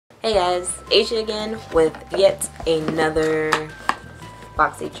Hey guys, Asia again with yet another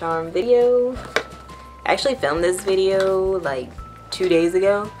Boxy Charm video. I actually filmed this video like 2 days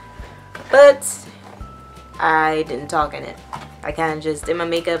ago, but I didn't talk in it. I kind of just did my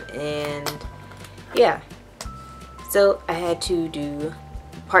makeup and yeah. So I had to do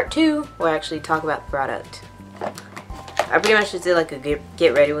part 2 where I actually talk about the product. I pretty much just did like a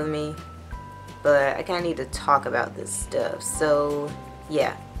get ready with me, but I kind of need to talk about this stuff. So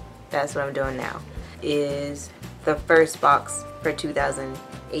yeah. That's what I'm doing now. Is the first box for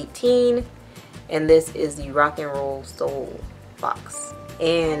 2018, and this is the Rock and Roll Soul box.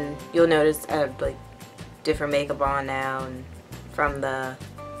 And you'll notice I have like different makeup on now, and from the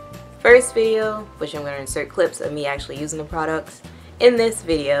first video, which I'm going to insert clips of me actually using the products in this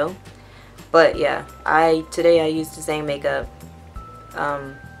video. But yeah, today I used the same makeup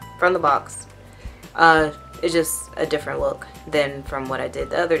from the box. It's just a different look than from what I did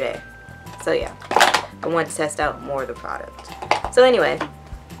the other day. So yeah, I want to test out more of the product. So anyway,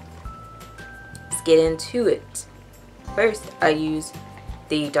 let's get into it. First, I use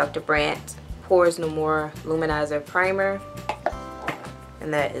the Dr. Brandt Pores No More Luminizer Primer.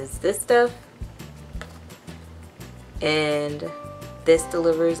 And that is this stuff. And this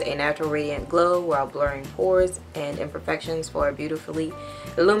delivers a natural radiant glow while blurring pores and imperfections for a beautifully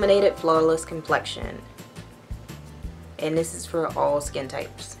illuminated, flawless complexion. And this is for all skin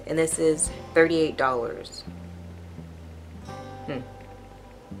types. And this is $38. It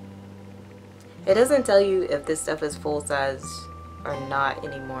doesn't tell you if this stuff is full size or not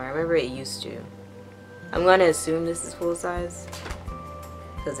anymore. I remember it used to. I'm going to assume this is full size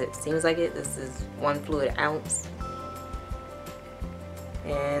because it seems like it. This is 1 fluid ounce.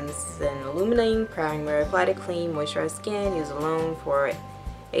 And this is an illuminating primer. Apply to clean, moisturized skin. Use alone for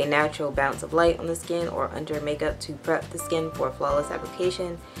a natural bounce of light on the skin or under makeup to prep the skin for flawless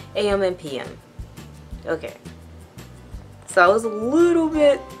application, AM and PM. Okay. So I was a little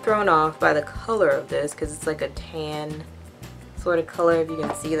bit thrown off by the color of this because it's like a tan sort of color, if you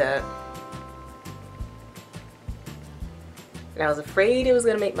can see that. And I was afraid it was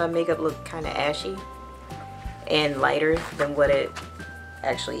going to make my makeup look kind of ashy and lighter than what it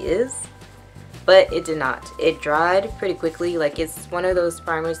actually is. But it did not. It dried pretty quickly. Like, it's one of those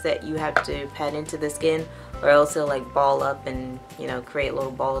primers that you have to pat into the skin or else it'll like ball up and, you know, create little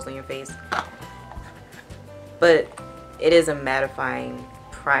balls on your face. But it is a mattifying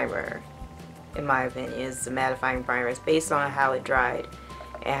primer, in my opinion. It's a mattifying primer. It's based on how it dried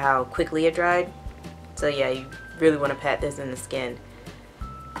and how quickly it dried. So yeah, you really want to pat this in the skin.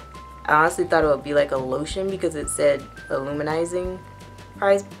 I honestly thought it would be like a lotion because it said illuminizing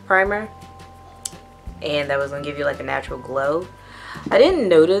primer, and that was going to give you like a natural glow. I didn't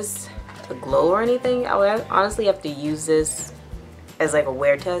notice a glow or anything. I would honestly have to use this as like a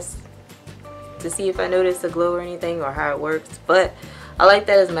wear test to see if I noticed a glow or anything or how it works. But I like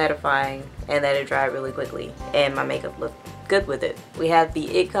that it's mattifying and that it dried really quickly and my makeup looked good with it. We have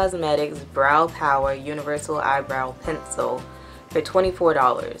the IT Cosmetics Brow Power Universal Eyebrow Pencil for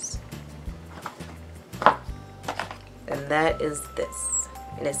 $24. And that is this.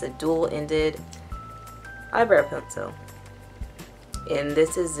 And it's a dual-ended eyebrow pencil, and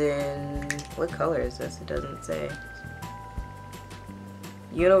this is in, what color is this? It doesn't say.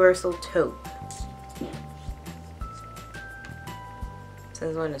 Universal Taupe.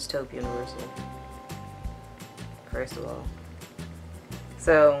 Since when is taupe universal? First of all,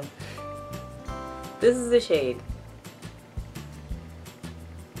 so this is the shade.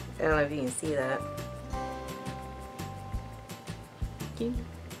 I don't know if you can see that,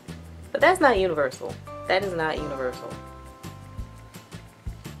 but that's not universal. That is not universal.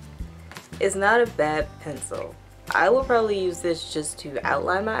 It's not a bad pencil. I will probably use this just to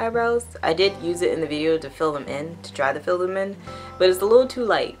outline my eyebrows. I did use it in the video to fill them in, to try to fill them in, but it's a little too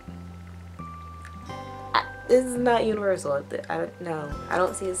light. This is not universal. I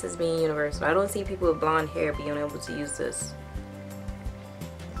don't see this as being universal. I don't see people with blonde hair being able to use this,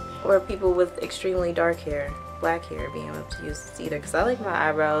 or people with extremely dark hair, black hair, being able to use this either, because I like my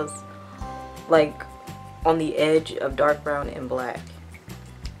eyebrows like on the edge of dark brown and black.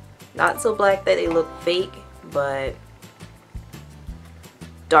 Not so black that they look fake, but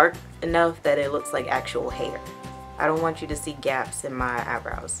dark enough that it looks like actual hair. I don't want you to see gaps in my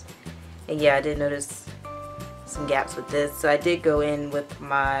eyebrows. And yeah, I did notice some gaps with this, so I did go in with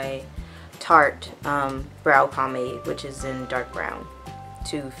my Tarte brow pomade, which is in dark brown,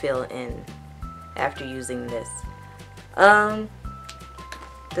 to fill in after using this. Does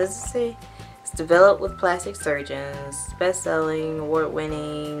it say? Developed with plastic surgeons, best-selling,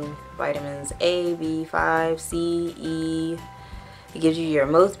 award-winning, vitamins A, B5, C, E, It gives you your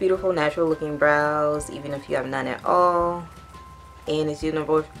most beautiful natural looking brows, even if you have none at all. And it's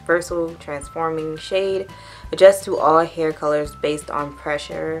universal transforming shade. Adjusts to all hair colors based on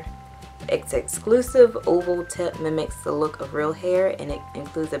pressure. Its exclusive oval tip mimics the look of real hair, and it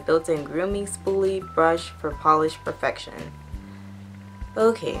includes a built-in grooming spoolie brush for polish perfection.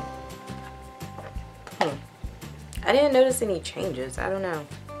 Okay. I didn't notice any changes. I don't know.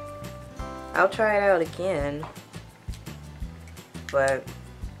 I'll try it out again. But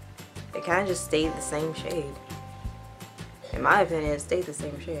it kind of just stayed the same shade. In my opinion, it stayed the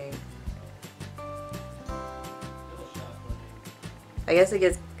same shade. I guess it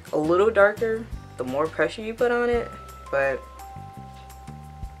gets a little darker the more pressure you put on it, but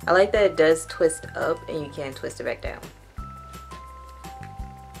I like that it does twist up and you can twist it back down.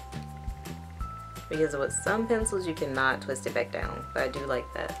 Because with some pencils you cannot twist it back down, but I do like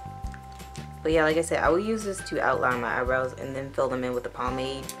that. But yeah, like I said, I will use this to outline my eyebrows and then fill them in with the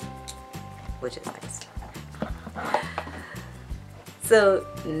pomade, which is nice. So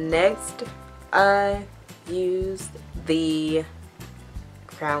next I used the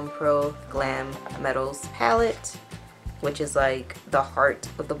Crown Pro Glam Metals palette, which is like the heart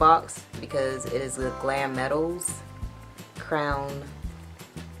of the box because it is the Glam Metals Crown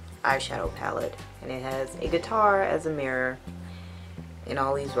eyeshadow palette, and it has a guitar as a mirror in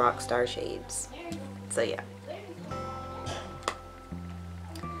all these rock star shades. So yeah.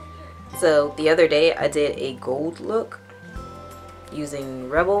 So the other day I did a gold look using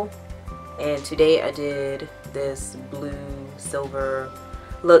Rebel, and today I did this blue silver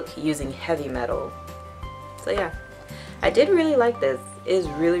look using Heavy Metal. So yeah, I did really like this. It's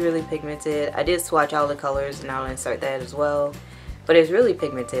really pigmented. I did swatch all the colors and I'll insert that as well, but it's really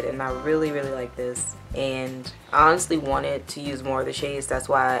pigmented and I really like this, and I honestly wanted to use more of the shades. That's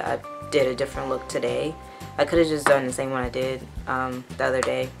why I did a different look today. I could have just done the same one I did the other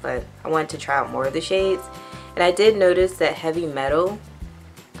day, but I wanted to try out more of the shades. And I did notice that Heavy Metal,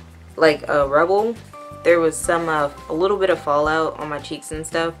 like Rebel, there was some a little bit of fallout on my cheeks and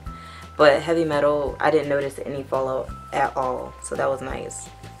stuff, but Heavy Metal I didn't notice any fallout at all, so that was nice.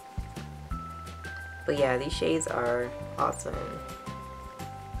 But yeah, these shades are awesome.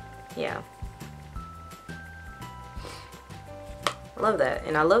 Yeah, I love that,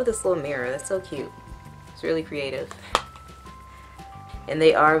 and I love this little mirror. That's so cute. It's really creative, and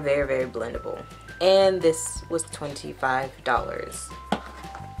they are very blendable. And this was $25.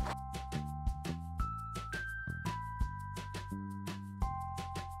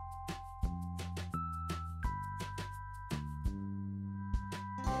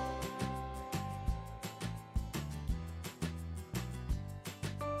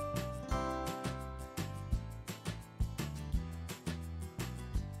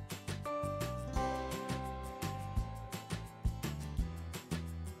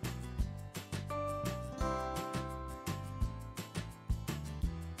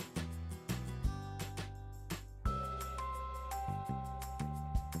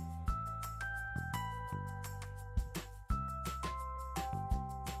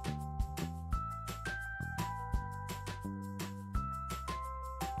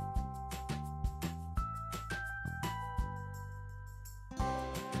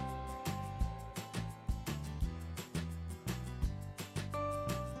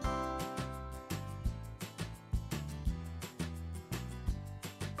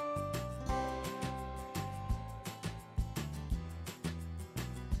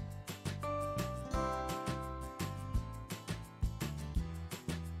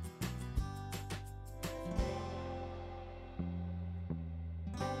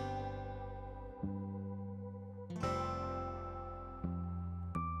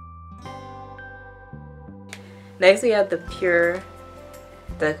 Next we have the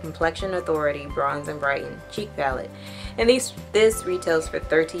Complexion Authority Bronze and Brighten Cheek Palette, and this retails for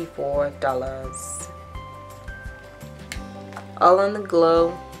 $34. All on the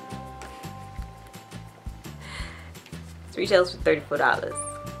Glow. This retails for $34.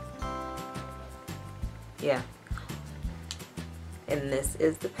 Yeah. And this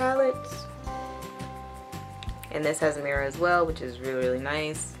is the palette. And this has a mirror as well, which is really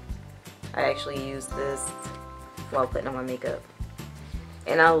nice. I actually used this while putting on my makeup.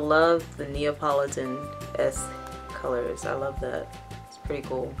 And I love the Neapolitan-esque colors. I love that. It's pretty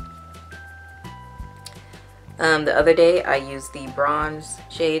cool. The other day I used the bronze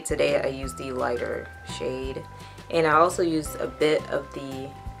shade. Today I used the lighter shade. And I also used a bit of the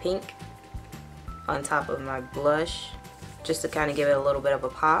pink on top of my blush just to kind of give it a little bit of a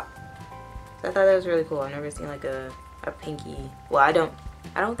pop. So I thought that was really cool. I've never seen like a pinky. Well, I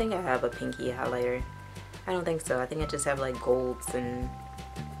don't think I have a pinky highlighter. I I don't think so. I think I just have like golds and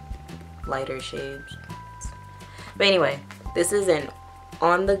lighter shades. But anyway, this is an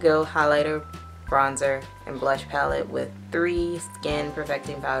on-the-go highlighter, bronzer, and blush palette with 3 skin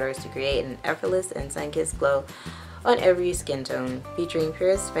perfecting powders to create an effortless and sun-kissed glow on every skin tone, featuring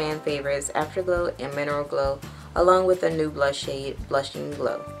Purist fan favorites Afterglow and Mineral Glow, along with a new blush shade, Blushing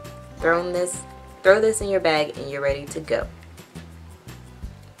Glow. Throw this in your bag and you're ready to go.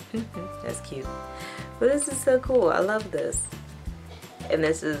 That's cute. But this is so cool. I love this. And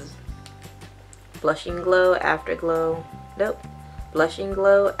this is Blushing Glow, Afterglow. Nope. Blushing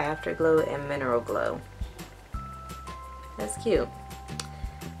Glow, Afterglow, and Mineral Glow. That's cute.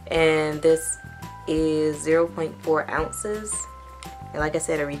 And this is 0.4 ounces. And like I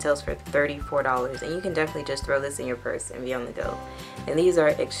said, it retails for $34. And you can definitely just throw this in your purse and be on the go. And these are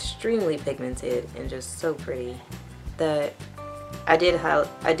extremely pigmented and just so pretty. That I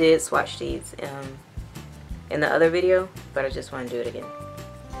did swatch these in the other video, but I just want to do it again.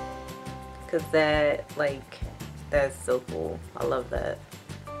 Cause that's so cool. I love that.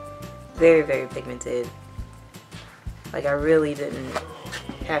 Very, very pigmented. Like I really didn't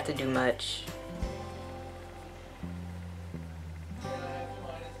have to do much.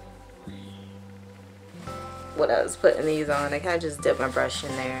 When I was putting these on, I kind of just dipped my brush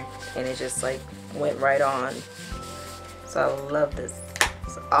in there and it just like went right on. So I love this.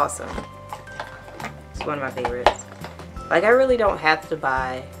 It's awesome. It's one of my favorites. Like I really don't have to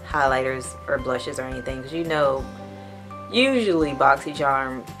buy highlighters or blushes or anything, because you know usually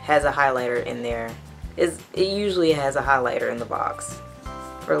BoxyCharm has a highlighter in there. It usually has a highlighter in the box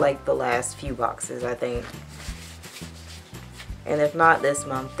for like the last few boxes, I think. And if not this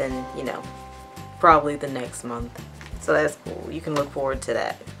month, then you know, probably the next month. So that's cool. You can look forward to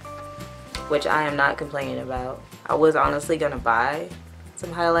that, which I am not complaining about. I was honestly gonna buy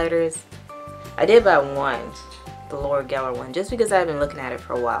some highlighters. I did buy one, the Laura Geller one, just because I've been looking at it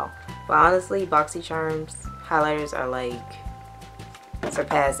for a while. But honestly, BoxyCharm's highlighters are like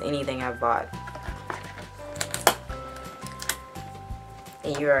surpass anything I've bought.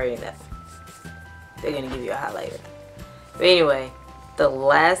 And you already know they're gonna give you a highlighter. But anyway, the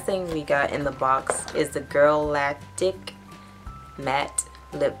last thing we got in the box is the Girlactic Matte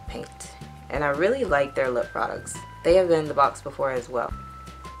Lip Paint. And I really like their lip products. They have been in the box before as well.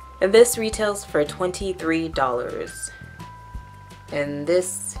 And this retails for $23. And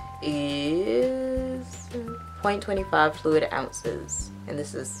this is 0.25 fluid ounces. And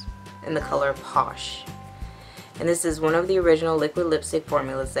this is in the color Posh. And this is one of the original liquid lipstick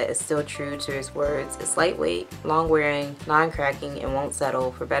formulas that is still true to its words. It's lightweight, long-wearing, non-cracking, and won't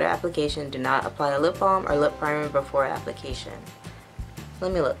settle. For better application, do not apply a lip balm or lip primer before application.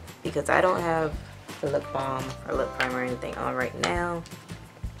 Let me look, because I don't have the lip balm or lip primer or anything on right now.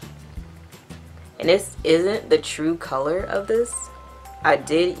 And this isn't the true color of this. I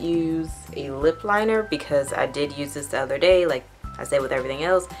did use a lip liner because I did use this the other day, like I said with everything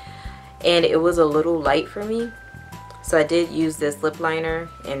else, and it was a little light for me. So I did use this lip liner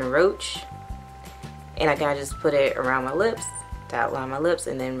in Roach, and I kind of just put it around my lips to outline my lips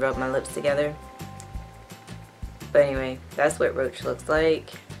and then rub my lips together. But anyway, that's what Roach looks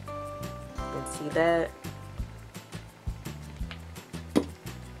like. You can see that.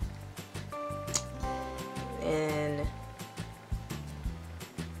 And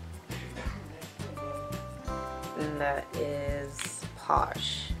that is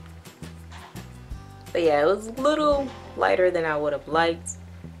Posh. But yeah, it was a little lighter than I would have liked,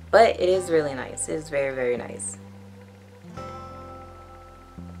 but it is really nice. It is very, very nice.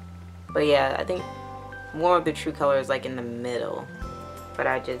 But yeah, I think more of the true color is like in the middle, but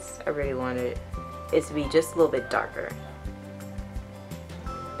I really wanted it to be just a little bit darker.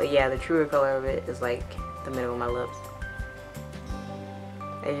 But yeah, the truer color of it is like the middle of my lips.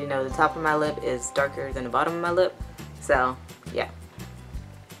 As you know, the top of my lip is darker than the bottom of my lip, so yeah.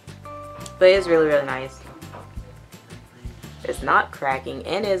 But it's really, really nice. It's not cracking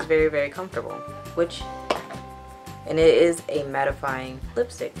and is very, very comfortable, and it is a mattifying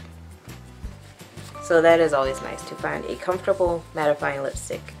lipstick. So that is always nice to find a comfortable mattifying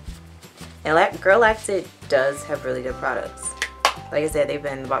lipstick. And Girlactic does have really good products. Like I said, they've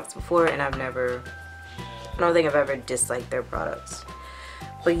been in the box before, and I don't think I've ever disliked their products.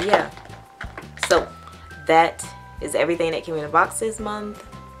 But yeah, so that is everything that came in the box this month.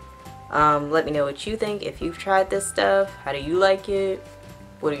 Let me know what you think. If you've tried this stuff, how do you like it?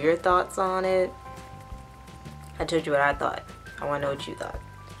 What are your thoughts on it? I told you what I thought. I want to know what you thought.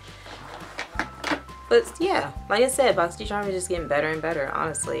 But yeah, like I said, BoxyCharm is just getting better and better,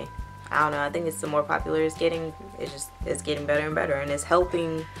 honestly. I don't know, I think it's the more popular it's getting, it's getting better and better, and it's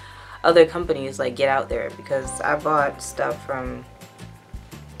helping other companies like get out there, because I bought stuff from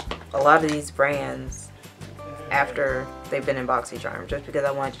a lot of these brands after they've been in BoxyCharm, just because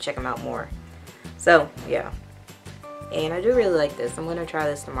I wanted to check them out more. So yeah, and I do really like this. I'm gonna try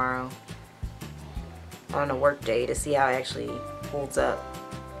this tomorrow on a work day to see how it actually holds up.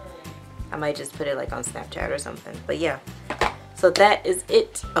 I might just put it like on Snapchat or something. But yeah, so that is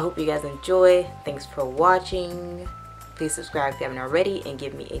it. I hope you guys enjoy. Thanks for watching. Please subscribe if you haven't already, and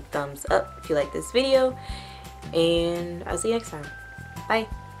give me a thumbs up if you like this video, and I'll see you next time. Bye.